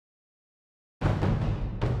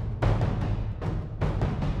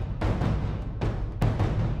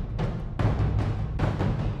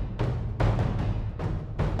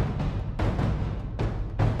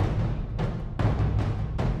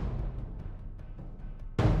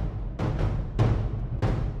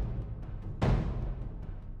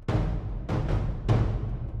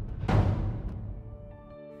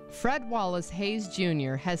Fred Wallace Haise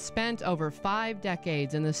Jr. has spent over 5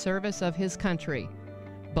 decades in the service of his country,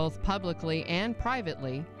 both publicly and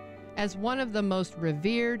privately, as one of the most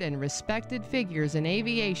revered and respected figures in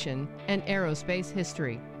aviation and aerospace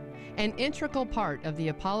history. An integral part of the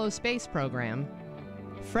Apollo space program,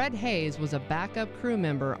 Fred Haise was a backup crew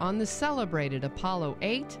member on the celebrated Apollo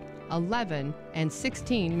 8, 11, and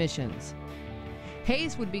 16 missions.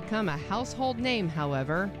 Haise would become a household name,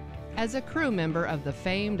 however, as a crew member of the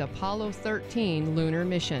famed Apollo 13 lunar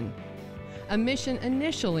mission, a mission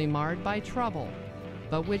initially marred by trouble,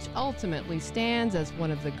 but which ultimately stands as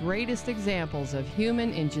one of the greatest examples of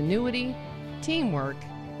human ingenuity, teamwork,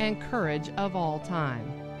 and courage of all time.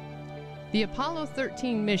 The Apollo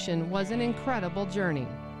 13 mission was an incredible journey,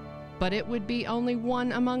 but it would be only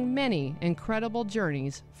one among many incredible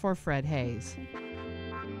journeys for Fred Haise.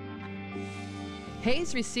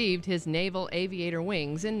 Haise received his Naval Aviator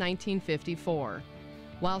wings in 1954.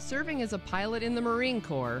 While serving as a pilot in the Marine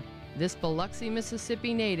Corps, this Biloxi,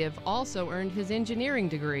 Mississippi native also earned his engineering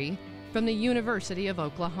degree from the University of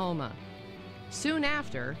Oklahoma. Soon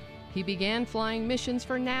after, he began flying missions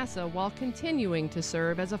for NASA while continuing to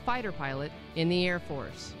serve as a fighter pilot in the Air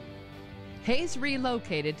Force. Haise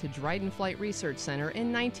relocated to Dryden Flight Research Center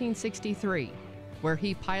in 1963, where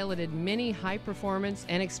he piloted many high-performance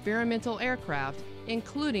and experimental aircraft,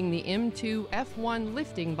 including the M2 F-1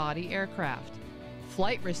 lifting body aircraft,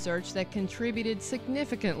 flight research that contributed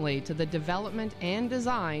significantly to the development and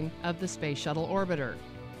design of the Space Shuttle Orbiter.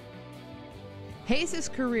 Haise's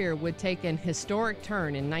career would take an historic turn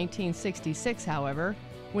in 1966, however,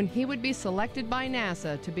 when he would be selected by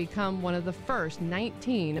NASA to become one of the first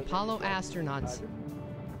 19 Apollo astronauts.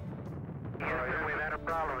 We've had a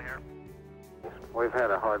problem here. We've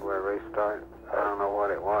had a hardware restart. I don't know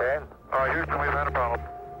what it was. Okay. Houston, we've had a problem.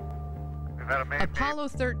 We've had a main Apollo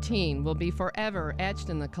 13 will be forever etched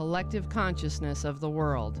in the collective consciousness of the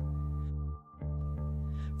world.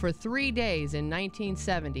 For 3 days in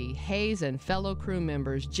 1970, Haise and fellow crew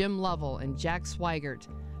members Jim Lovell and Jack Swigert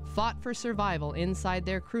fought for survival inside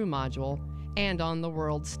their crew module and on the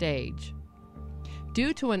world stage.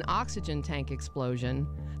 Due to an oxygen tank explosion,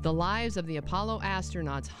 the lives of the Apollo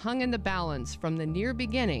astronauts hung in the balance from the near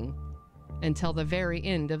beginning until the very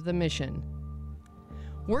end of the mission.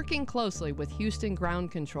 Working closely with Houston ground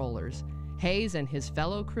controllers, Haise and his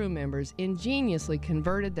fellow crew members ingeniously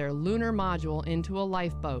converted their lunar module into a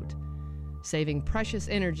lifeboat, saving precious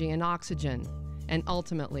energy and oxygen, and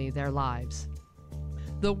ultimately their lives.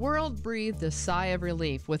 The world breathed a sigh of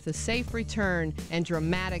relief with the safe return and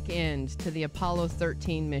dramatic end to the Apollo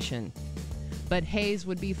 13 mission. But Haise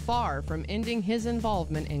would be far from ending his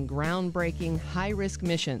involvement in groundbreaking, high-risk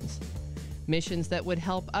missions that would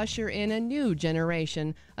help usher in a new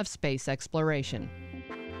generation of space exploration.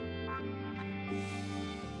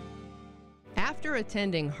 After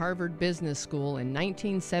attending Harvard Business School in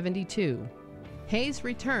 1972, Haise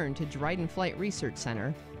returned to Dryden Flight Research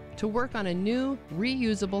Center to work on a new,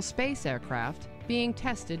 reusable space aircraft being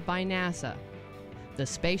tested by NASA, the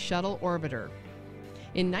Space Shuttle Orbiter.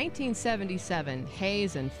 In 1977,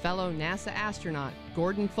 Haise and fellow NASA astronaut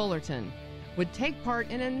Gordon Fullerton would take part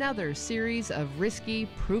in another series of risky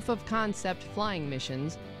proof-of-concept flying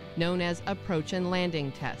missions known as approach and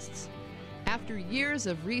landing tests. After years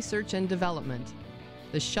of research and development,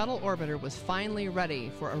 the shuttle orbiter was finally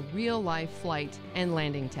ready for a real-life flight and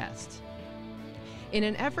landing test. In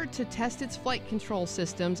an effort to test its flight control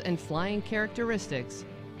systems and flying characteristics,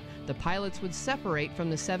 the pilots would separate from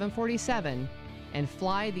the 747 and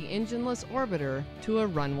fly the engineless orbiter to a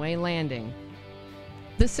runway landing.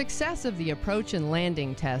 The success of the approach and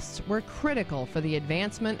landing tests were critical for the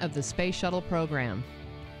advancement of the Space Shuttle program.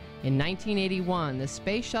 In 1981, the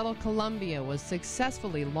Space Shuttle Columbia was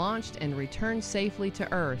successfully launched and returned safely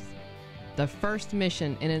to Earth, the first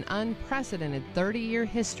mission in an unprecedented 30-year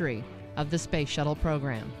history of the Space Shuttle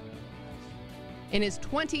program. In his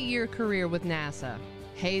 20-year career with NASA,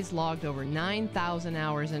 Haise logged over 9,000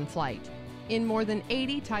 hours in flight, in more than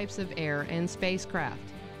 80 types of air and spacecraft,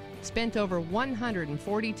 spent over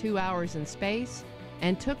 142 hours in space,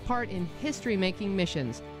 and took part in history-making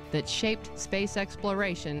missions that shaped space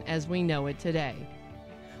exploration as we know it today.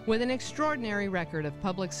 With an extraordinary record of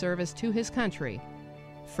public service to his country,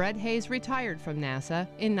 Fred Haise retired from NASA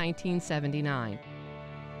in 1979.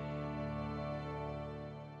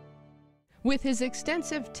 With his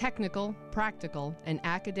extensive technical, practical, and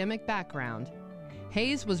academic background,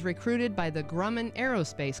 Haise was recruited by the Grumman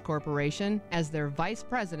Aerospace Corporation as their Vice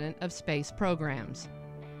President of Space Programs.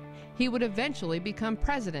 He would eventually become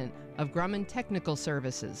President of Grumman Technical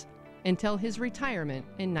Services until his retirement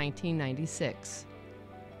in 1996.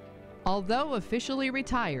 Although officially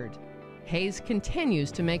retired, Haise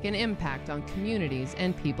continues to make an impact on communities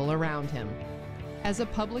and people around him. As a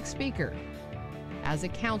public speaker, as a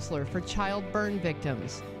counselor for child burn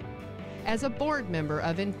victims, as a board member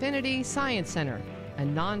of Infinity Science Center, a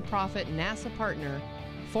nonprofit NASA partner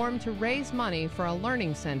formed to raise money for a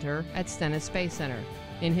learning center at Stennis Space Center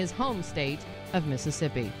in his home state of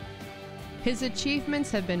Mississippi. His achievements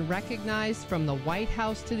have been recognized from the White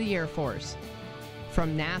House to the Air Force,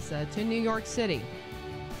 from NASA to New York City,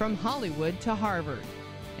 from Hollywood to Harvard,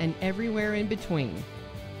 and everywhere in between.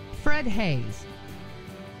 Fred Haise,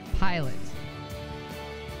 pilot,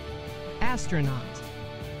 astronaut,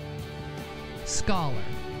 scholar,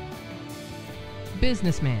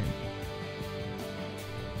 businessman,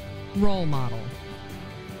 role model,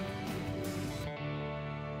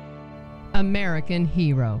 American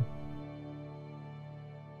hero.